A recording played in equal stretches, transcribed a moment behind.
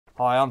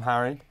Hi, I'm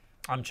Harry.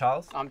 I'm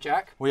Charles. I'm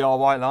Jack. We are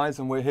White Lies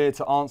and we're here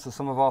to answer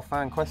some of our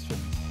fan questions.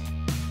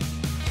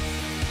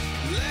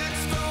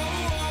 Let's go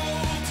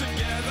all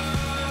together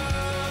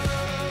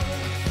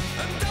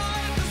and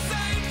die at the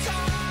same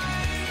time.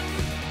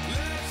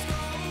 Let's go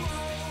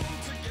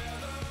all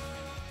together.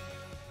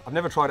 I've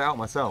never tried it out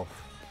myself,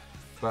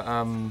 but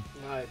No.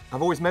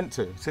 I've always meant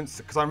to,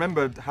 because I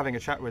remember having a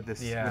chat with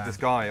this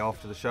guy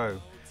after the show,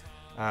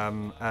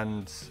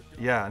 and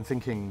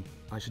thinking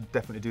I should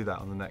definitely do that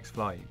on the next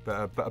flight.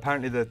 But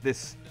apparently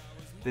this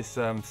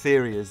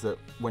theory is that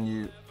when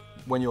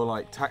you're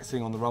like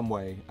taxiing on the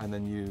runway and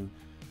then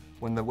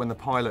when the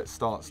pilot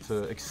starts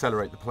to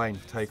accelerate the plane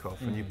for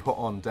takeoff and you put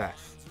on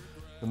Death,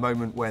 the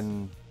moment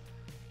when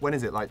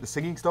is it, like the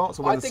singing starts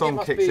or when the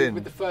song kicks in?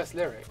 With the first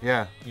lyric.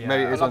 Yeah,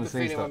 maybe it is I when like the the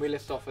singing feeling starts. when we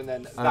lift off and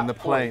then And the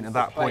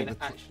plane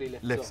actually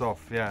lifts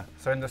off. Yeah.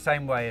 So in the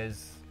same way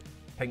as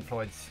Pink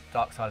Floyd's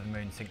Dark Side of the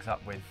Moon syncs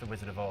up with The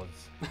Wizard of Oz,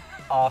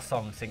 our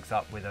song syncs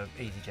up with an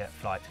EasyJet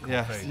flight to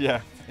Corfu.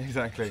 Yeah,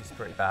 exactly. It's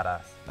pretty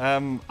badass.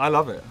 I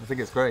love it. I think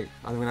it's great.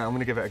 I'm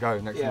gonna give it a go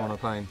next time I'm on a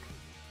plane.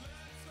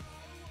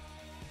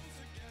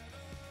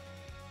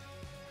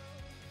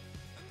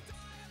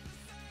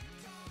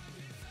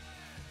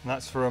 And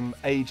that's from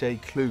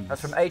AJ Clues.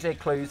 That's from AJ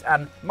Clues,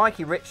 and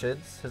Mikey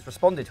Richards has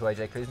responded to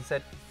AJ Clues and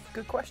said,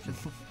 good question.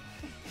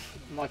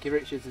 Mikey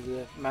Richards is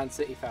a Man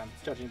City fan,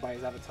 judging by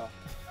his avatar.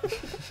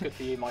 Good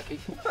for you, Mikey.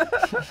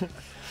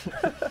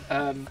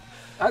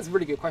 That's a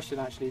really good question,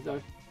 actually,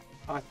 though.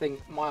 I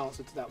think my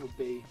answer to that would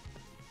be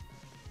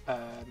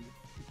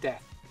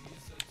Death.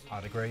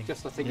 I'd agree.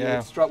 Just I think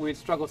we'd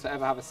struggle to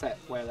ever have a set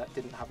where that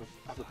didn't have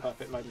a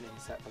perfect moment in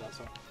the set for that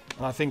song.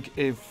 And I think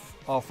if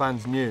our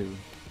fans knew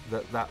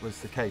that was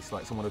the case,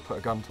 like someone had put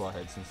a gun to our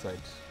heads and said,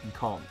 you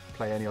can't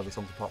play any other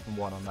songs apart from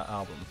one on that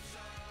album,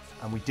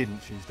 and we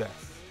didn't choose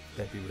Death,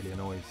 they'd be really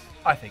annoyed.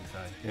 I think so.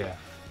 Yeah.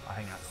 I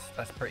think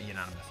that's pretty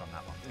unanimous on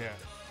that one. Yeah.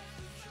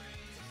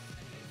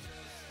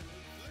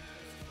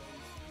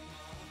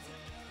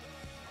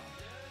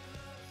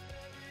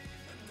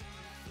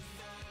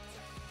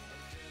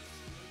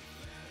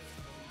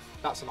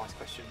 That's a nice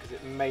question because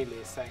it mainly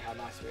is saying how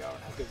nice we are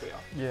and how good we are.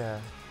 Yeah.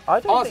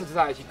 Answer to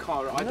that is you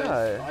can't. I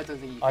don't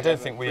think. You I can don't ever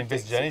think we predict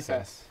envisaged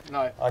anything. success.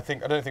 No. I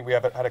don't think we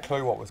ever had a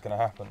clue what was going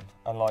to happen,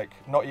 and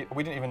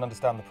we didn't even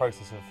understand the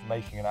process of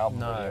making an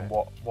album really, and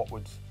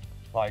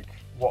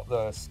what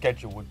the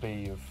schedule would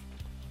be of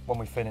when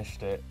we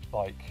finished it,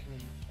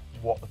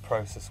 what the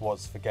process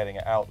was for getting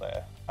it out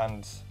there.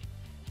 And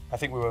I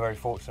think we were very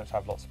fortunate to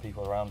have lots of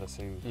people around us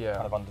who kind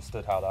of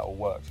understood how that all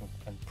worked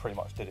and pretty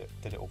much did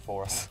it all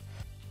for us.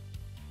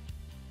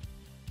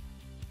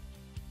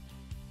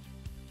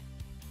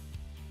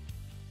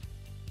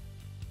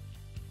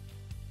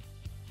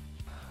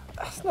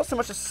 It's not so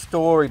much a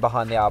story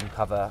behind the album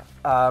cover.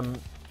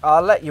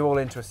 I'll let you all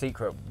into a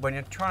secret. When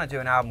you're trying to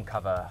do an album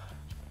cover,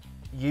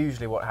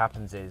 usually what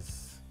happens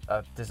is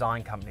a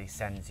design company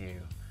sends you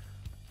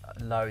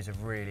loads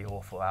of really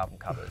awful album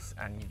covers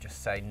and you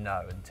just say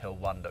no until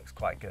one looks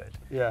quite good.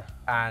 Yeah.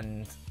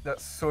 And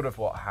that's sort of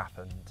what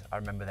happened. I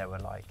remember there were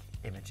like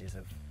images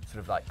of sort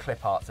of like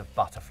clip arts of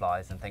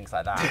butterflies and things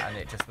like that, and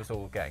it just was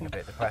all getting a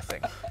bit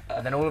depressing.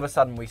 And then all of a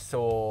sudden we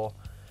saw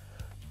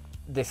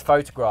this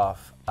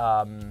photograph,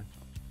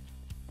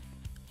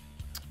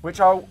 which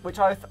I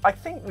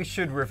think we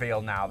should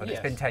reveal now that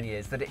it's been 10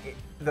 years, that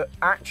that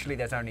actually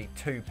there's only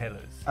two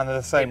pillars. And they're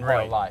the same in height.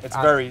 real life. It's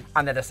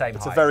and they're the same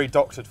It's height. a very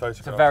doctored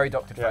photograph. It's a very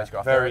doctored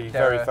photograph. Very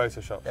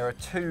photoshopped. There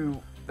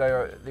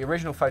are the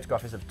original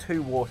photograph is of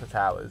two water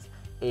towers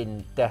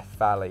in Death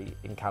Valley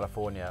in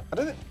California. I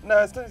don't think, no,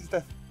 it's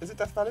Death. Is it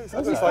Death Valley?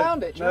 We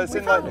found it. No, it's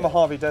in like the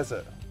Mojave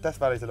Desert. Death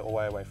Valley's a little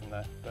way away from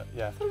there, but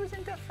yeah. I thought it was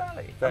in Death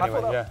Valley. But And I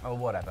anyway, thought yeah. Oh,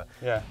 whatever.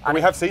 Yeah, but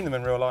we have seen them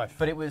in real life.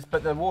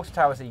 But the water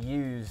towers are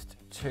used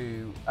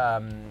to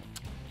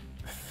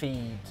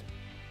feed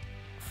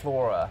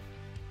flora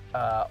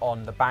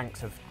on the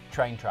banks of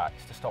train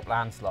tracks to stop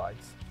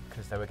landslides,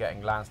 because they were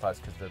getting landslides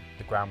because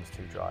the ground was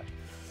too dry,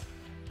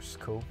 which is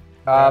cool.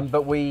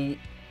 But we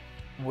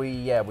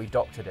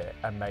doctored it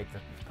and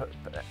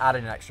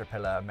added an extra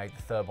pillar and made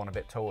the third one a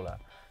bit taller.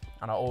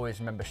 And I always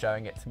remember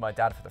showing it to my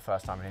dad for the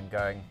first time and him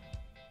going,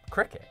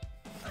 cricket?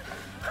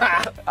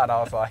 And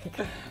I was like...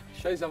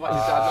 Shows how much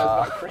his dad knows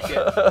about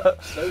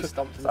cricket. So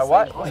stumped to the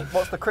same height.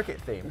 What's the cricket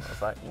theme? I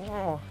was like,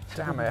 oh,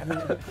 damn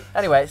it.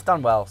 Anyway, it's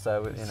done well,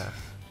 so, you know,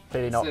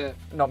 clearly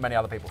not many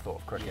other people thought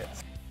of cricket.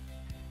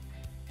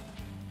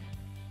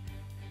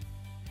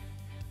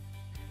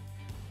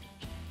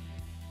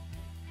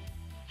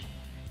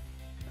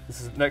 This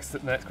is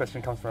the next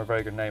question comes from a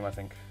very good name, I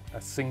think. A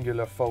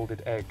singular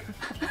folded egg.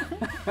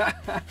 I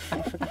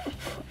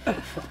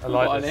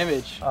like What this. an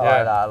image. I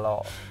like that a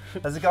lot.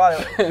 There's a guy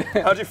that...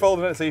 How do you fold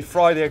it? So you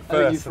fry the egg I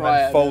think you first and fry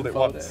then it fold and it then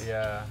fold once. it.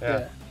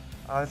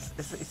 Yeah.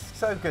 It's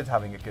so good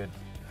having a good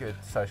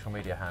social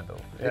media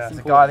handle. Yeah. There's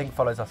a guy I think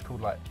follows us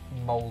called like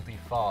Mouldy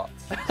Farts,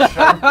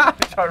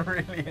 which I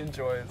really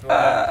enjoy as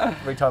well.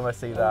 Every time I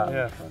see that,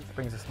 Yeah. it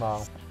brings a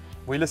smile.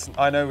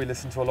 I know we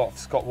listen to a lot of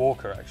Scott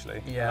Walker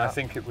actually. Yeah. And I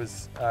think it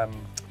was,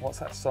 what's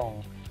that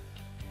song?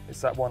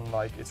 It's that one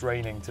like It's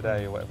Raining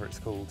Today or whatever it's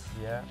called.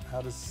 Yeah.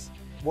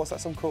 What's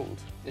that song called?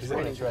 It's Is it-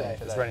 raining today.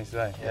 It's Raining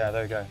Today. Yeah,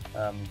 there we go.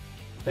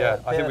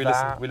 Bit I think of we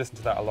that. listened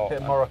to that a lot.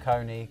 Bit of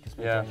Morricone, because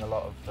we're Yeah. doing a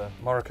lot of the...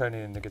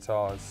 Morricone and the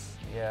guitars.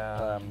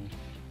 Yeah.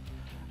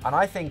 And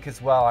I think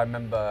as well, I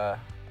remember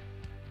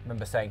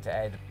saying to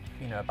Ed,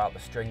 you know, about the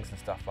strings and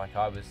stuff. Like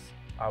I was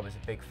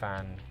a big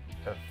fan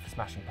of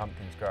Smashing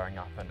Pumpkins growing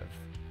up, and of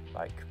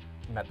like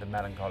met the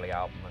Melancholy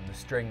album, and the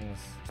strings,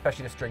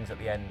 especially the strings at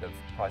the end of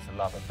Price of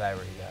Love, are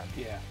very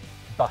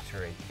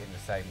buttery in the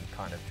same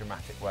kind of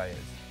dramatic way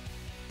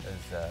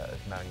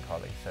as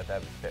Melancholy. So there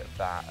was a bit of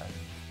that, and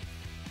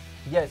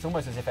yeah, it's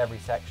almost as if every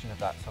section of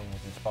that song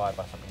was inspired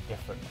by something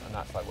different, and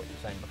that's like what you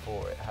were saying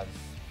before. It has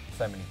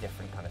so many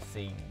different kind of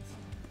scenes.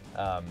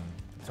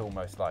 It's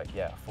almost like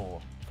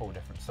four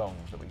different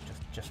songs that we've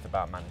just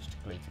about managed to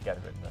glue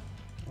together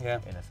in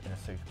a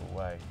suitable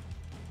way.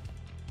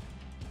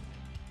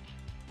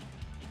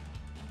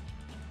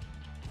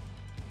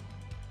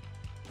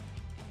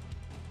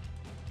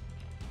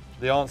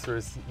 The answer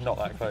is not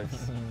that close.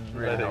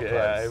 Really not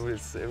Yeah,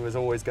 close. it was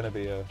always going to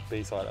be a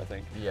B-side, I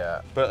think.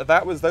 Yeah. But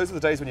those were the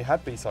days when you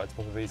had B-sides,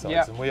 proper B-sides,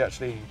 Yeah. and we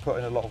actually put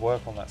in a lot of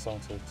work on that song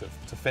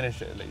to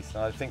finish it at least.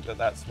 And I think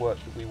that's work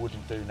that we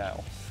wouldn't do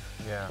now.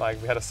 Yeah.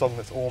 Like we had a song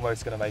that's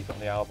almost going to make it on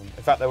the album.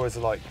 In fact, there was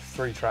like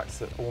 3 tracks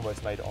that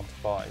almost made it onto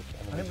 5,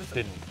 and then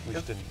we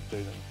just didn't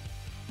do them.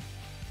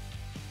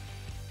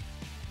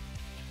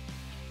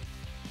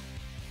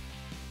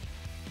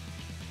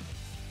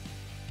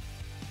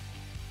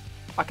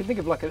 I can think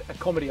of like a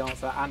comedy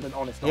answer and an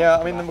honest answer. Yeah, I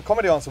to mean that. the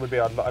comedy answer would be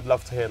I'd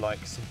love to hear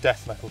like some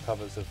death metal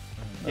covers of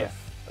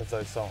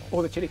those songs.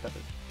 Or the Chili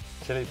Peppers.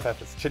 Chili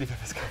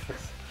Peppers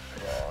covers.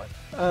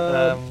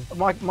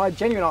 My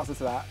genuine answer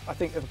to that, I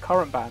think of a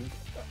current band,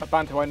 a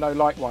band who I know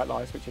like White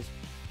Lies, which is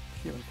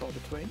few and far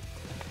between,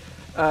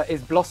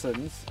 is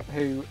Blossoms,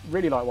 who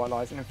really like White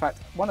Lies. And in fact,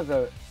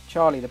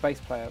 Charlie, the bass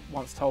player,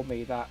 once told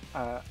me that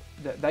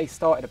they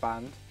started a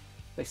band.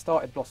 They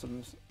started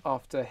Blossoms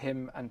after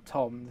him and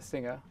Tom, the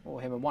singer, or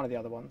him and one of the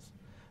other ones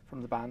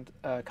from the band,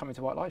 coming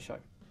to White Lies show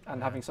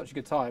and having such a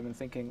good time and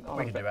thinking, I'll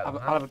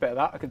have a bit of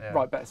that. I could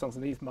write better songs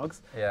than these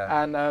mugs.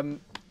 Yeah. And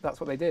that's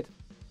what they did.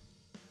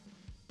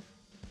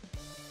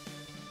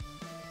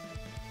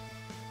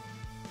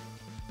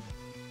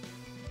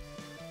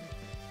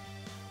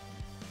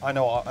 I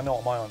know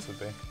what my answer would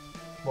be.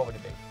 What would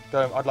it be?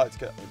 I'd like to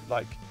get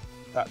like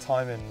that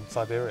time in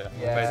Siberia.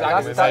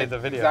 Yeah, we made the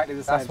video. Exactly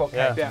the same. That's what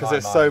Yeah, came to because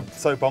my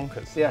it's so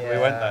bonkers. Yeah. We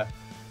went there,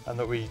 and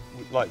that we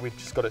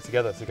just got it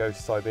together to go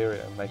to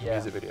Siberia and make a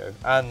music video.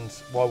 And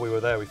while we were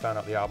there, we found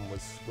out the album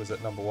was at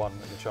 #1 in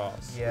the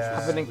charts. Yeah. which Have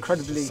was, an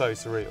incredibly which was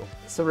so surreal.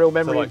 surreal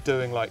memory. So like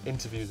doing like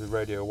interviews with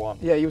Radio 1.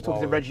 Yeah, you were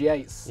talking to while Reggie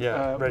Yates.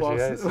 Yeah, Reggie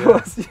Yates, yeah.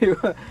 whilst you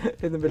were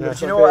in the middle of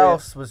Do you know what Siberia.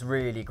 else was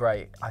really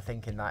great, I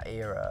think, in that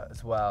era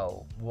as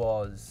well,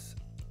 was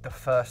the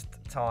first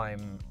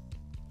time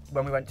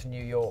when we went to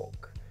New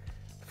York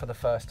for the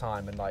first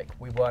time, and like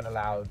we weren't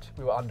allowed,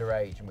 we were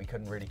underage and we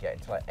couldn't really get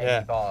into like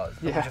any bars,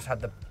 but we just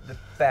had the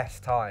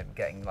best time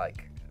getting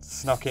like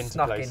snuck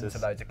into places. into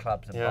loads of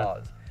clubs and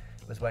bars.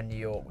 Was when New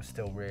York was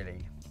still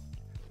really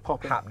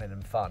Popping. happening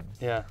and fun.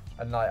 Yeah.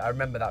 And like I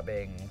remember that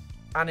being,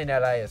 and in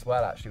LA as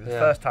well actually, it was the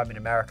first time in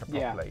America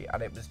properly,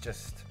 and it was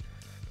just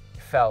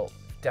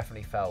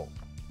definitely felt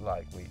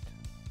like we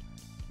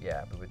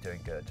were doing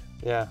good.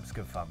 Yeah. It was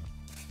good fun.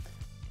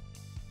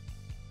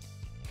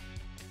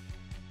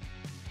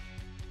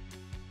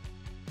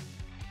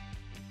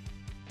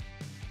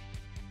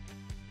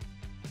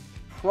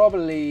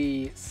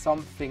 Probably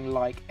something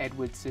like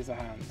Edward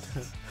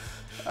Scissorhands.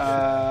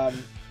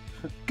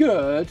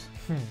 Good,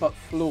 but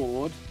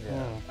flawed.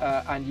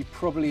 Yeah. And you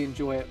probably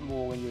enjoy it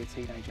more when you're a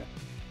teenager.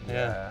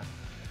 Yeah.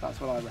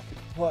 That's what I reckon.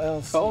 What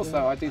else? But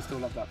also, I do still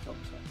love that film.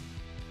 So.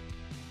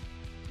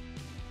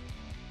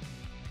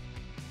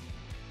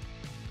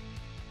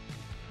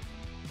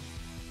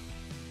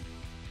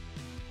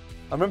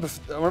 I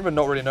remember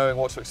not really knowing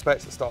what to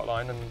expect at start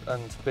line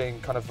and being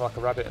kind of like a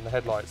rabbit in the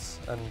headlights.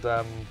 And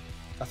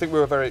I think we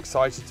were very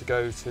excited to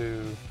go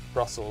to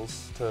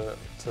Brussels to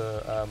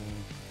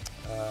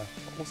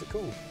what's it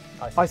called?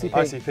 ICP.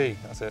 ICP,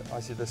 that's it.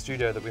 ICP, the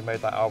studio that we made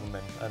that album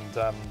in.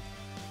 And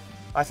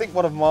I think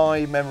one of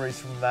my memories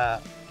from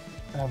that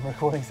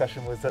recording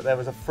session was that there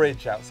was a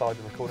fridge outside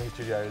the recording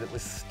studio that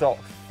was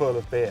stocked full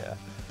of beer.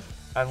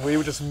 And we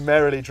were just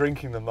merrily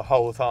drinking them the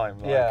whole time.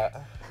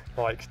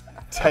 Like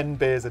 10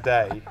 beers a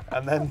day,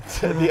 and then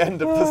at the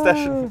end of the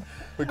session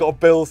we got a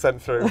bill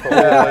sent through for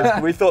all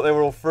those. We thought they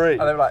were all free.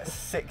 And they were like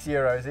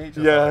 €6 each.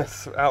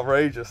 Yes,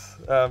 outrageous.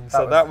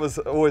 So that was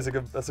always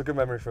that's a good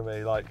memory for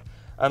me.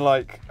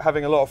 And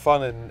having a lot of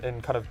fun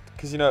in kind of,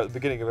 because you know at the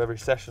beginning of every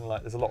session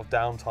there's a lot of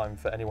downtime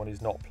for anyone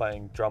who's not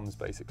playing drums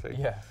basically.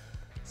 Yeah.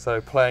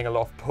 So playing a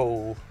lot of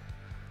pool,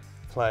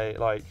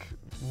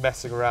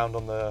 messing around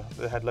on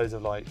they had loads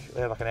of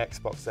they had like an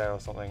Xbox there or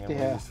something, and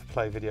we used to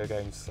play video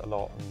games a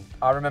lot. And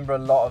I remember a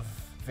lot of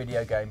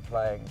video game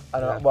playing,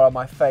 and one of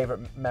my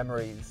favourite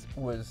memories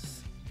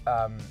was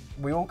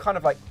we all kind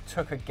of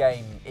took a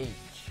game each,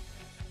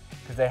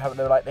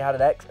 because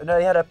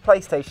they had a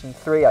PlayStation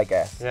 3, I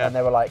guess, Yeah. and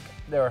there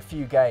were a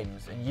few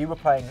games, and you were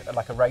playing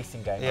like a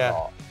racing game Yeah. a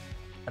lot,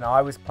 and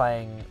I was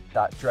playing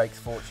that Drake's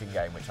Fortune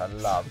game, which I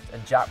loved,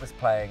 and Jack was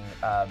playing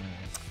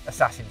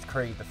Assassin's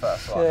Creed, the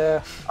first one.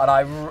 Yeah. And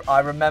I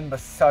remember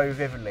so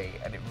vividly,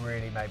 and it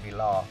really made me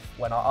laugh,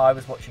 when I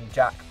was watching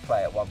Jack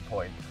play at one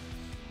point,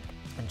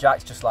 and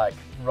Jack's just like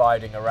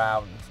riding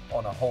around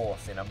on a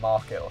horse in a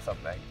market or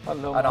something.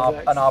 And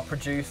our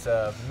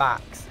producer,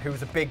 Max, who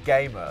was a big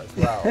gamer as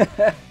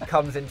well,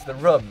 comes into the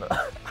room,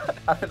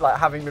 and, like,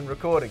 having been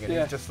recording, and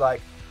he's just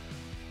like,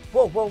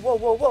 whoa, whoa, whoa,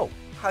 whoa, whoa,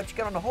 how'd you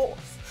get on a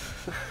horse?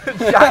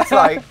 Jack's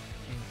like,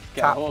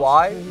 tap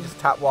Y, you just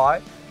tap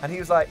Y. And he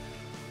was like,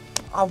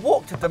 I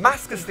walked to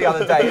Damascus the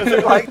other day. It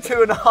took like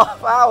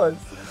 2.5 hours.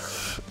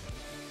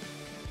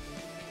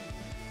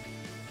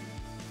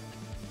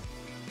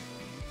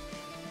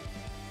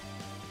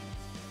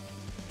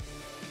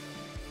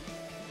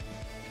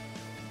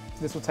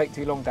 This will take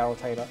too long, Daryl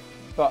Taylor,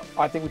 but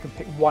I think we can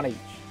pick one each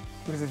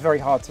because it's very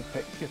hard to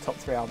pick your top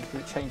 3 albums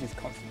because it changes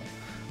constantly.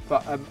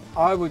 But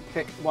I would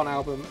pick one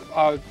album.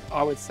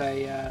 I would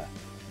say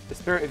The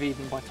Spirit of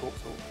Eden by Talk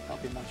Talk.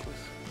 That would be my choice.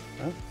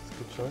 Oh, that's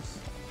a good choice.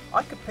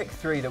 I could pick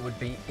 3 that would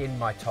be in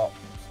my top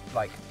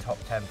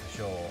 10 for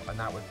sure, and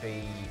that would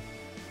be,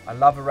 I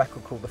love a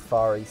record called The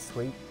Far East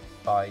Suite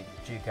by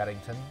Duke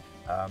Ellington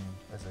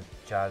as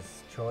a jazz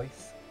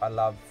choice. I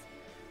love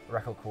a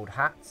record called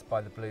Hats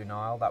by the Blue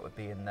Nile, that would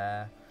be in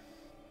there.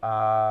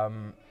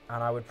 And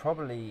I would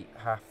probably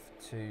have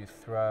to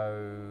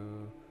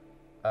throw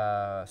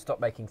Stop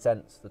Making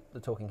Sense, the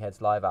Talking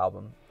Heads live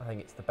album. I think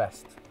it's the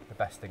best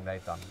thing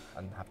they've done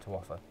and have to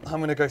offer. I'm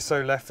going to go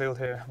so left field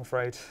here, I'm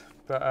afraid.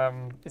 But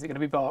is it going to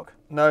be Bark?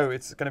 no,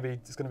 it's going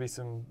to be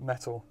some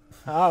metal.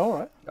 Oh,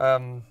 all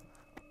right.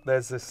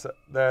 There's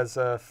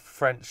a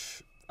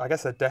French, I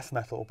guess a death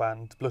metal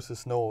band, Blood to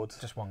Snord.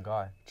 Just one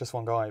guy. Just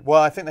one guy.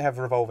 Well, I think they have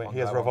revolving. He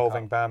has One guy, one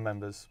revolving cup. band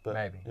members, but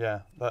Maybe.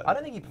 yeah. I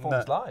don't think he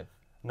performs live.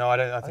 No, I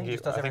don't. I think think he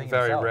just does I think everything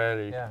very himself.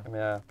 rarely.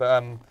 Yeah.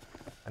 But And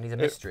he's a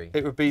mystery.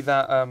 It would be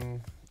that. I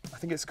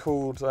think it's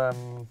called.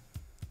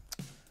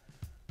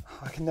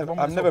 I've never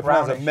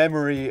pronounced it.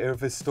 Memory of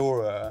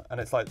Istora, and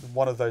it's like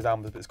one of those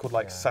albums, but it's called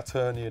like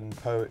Saturnian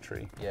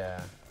Poetry. Yeah.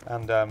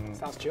 And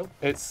Sounds chill.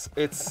 it's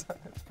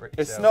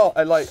pretty chill.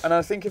 not like, and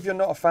I think if you're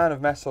not a fan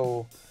of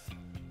metal,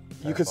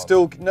 you could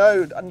still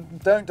don't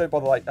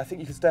bother. Like, I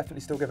think you could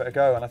definitely still give it a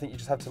go, and I think you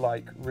just have to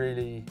like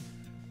really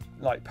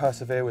like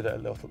persevere with it a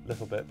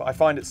little bit. But I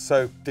find it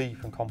so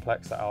deep and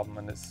complex, that album,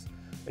 and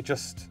I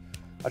just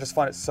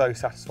find it so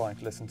satisfying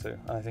to listen to,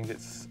 and I think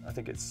it's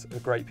a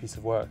great piece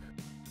of work.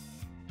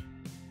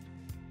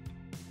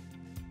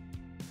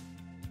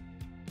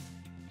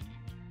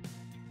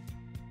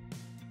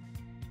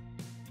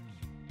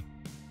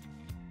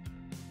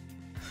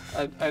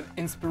 An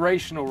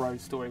inspirational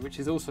road story, which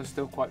is also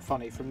still quite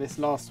funny, from this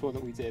last tour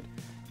that we did,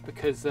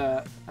 because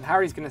and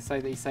Harry's going to say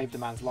that he saved a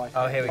man's life.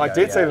 Oh, here we go. I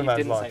did save a You man's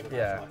didn't life. save a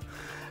man's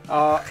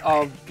life.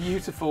 Our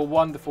beautiful,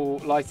 wonderful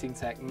lighting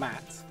tech,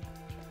 Matt,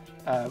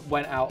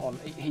 went out on.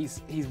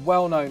 He's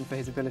well known for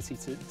his ability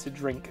to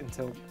drink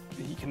until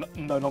he can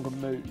no longer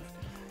move.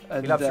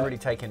 And, He loves to really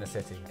take in a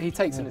city. He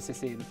takes in a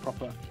city in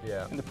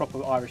the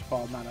proper Irish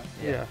bar manner.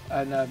 Yeah.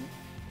 And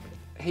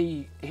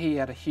he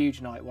had a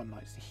huge night one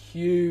night. Just a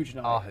huge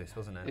night. Aarhus,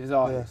 wasn't it? It was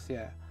Aarhus,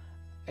 yeah,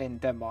 in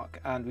Denmark,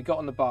 and we got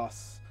on the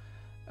bus.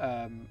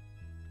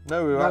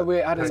 No, we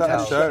had a show the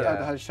next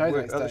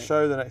day. At the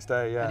show the next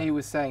day, yeah. And he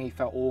was saying he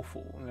felt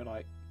awful, and we were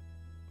like,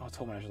 our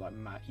tour manager was like,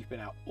 Matt, you've been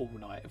out all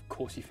night. Of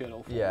course you feel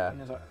awful. Yeah. And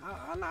he was like,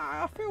 oh, no,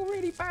 I feel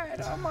really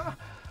bad.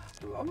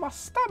 My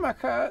stomach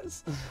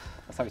hurts.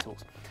 That's how he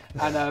talks.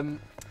 And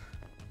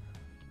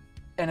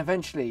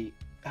eventually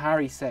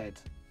Harry said,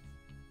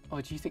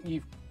 "Oh, do you think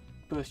you've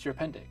burst your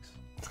appendix?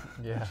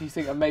 Yeah. Do you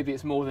think that maybe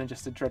it's more than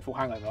just a dreadful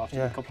hangover after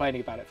you've been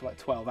complaining about it for like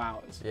 12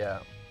 hours?" Yeah.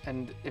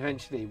 And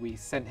eventually we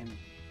sent him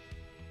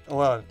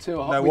Well,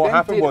 to a no. What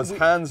happened was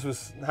Hans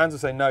was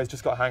saying no. He's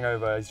just got a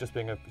hangover. He's just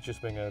being a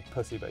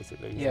pussy,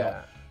 basically.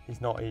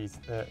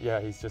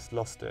 He's just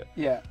lost it.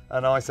 Yeah.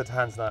 And I said to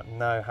Hans that,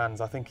 no, Hans,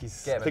 I think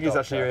he's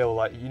actually ill.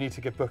 Like, you need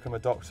to book him a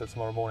doctor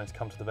tomorrow morning to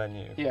come to the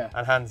venue. Yeah.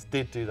 And Hans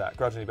did do that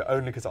grudgingly, but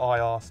only because I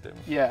asked him.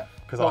 Yeah.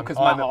 Because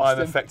I'm I'm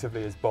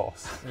effectively his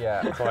boss.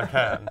 Yeah. So I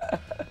can.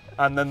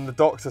 And then the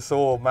doctor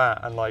saw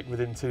Matt and like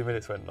within 2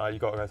 minutes went, "Oh, you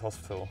got to go to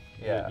hospital.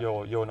 Yeah.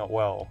 You're not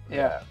well."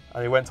 Yeah.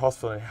 And he went to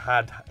hospital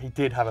and he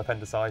did have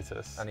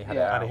appendicitis. And he had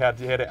Yeah. it out. And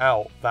he had it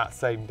out that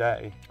same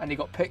day And he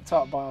got picked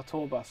up by our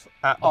tour bus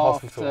at the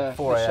after hospital.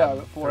 4 the a.m. show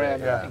at 4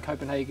 a.m. Yeah. in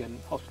Copenhagen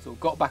hospital.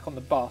 Got back on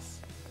the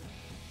bus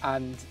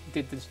and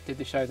did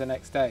the show the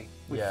next day.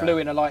 We Yeah. flew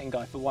in a lighting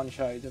guy for one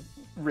show.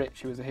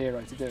 Rich, who was a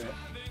hero, to do it.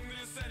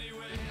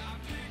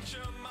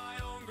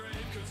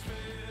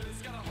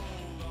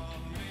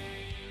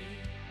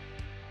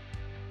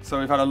 So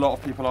we've had a lot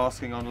of people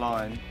asking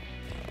online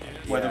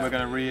whether Yeah. we're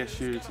going to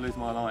reissue To Lose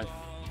My Life,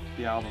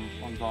 the album,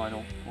 on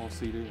vinyl or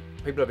CD.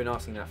 People have been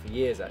asking that for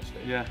years,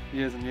 actually. Yeah,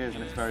 years and years,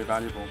 and it's very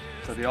valuable.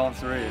 So the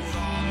answer is...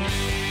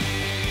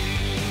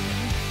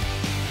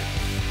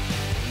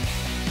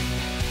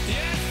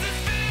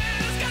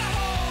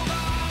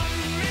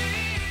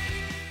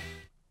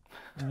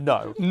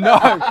 No.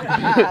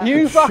 No,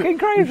 you fucking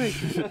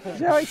crazy. Do you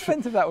know how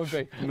expensive that would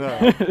be?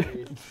 No.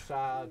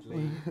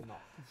 Sadly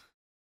not.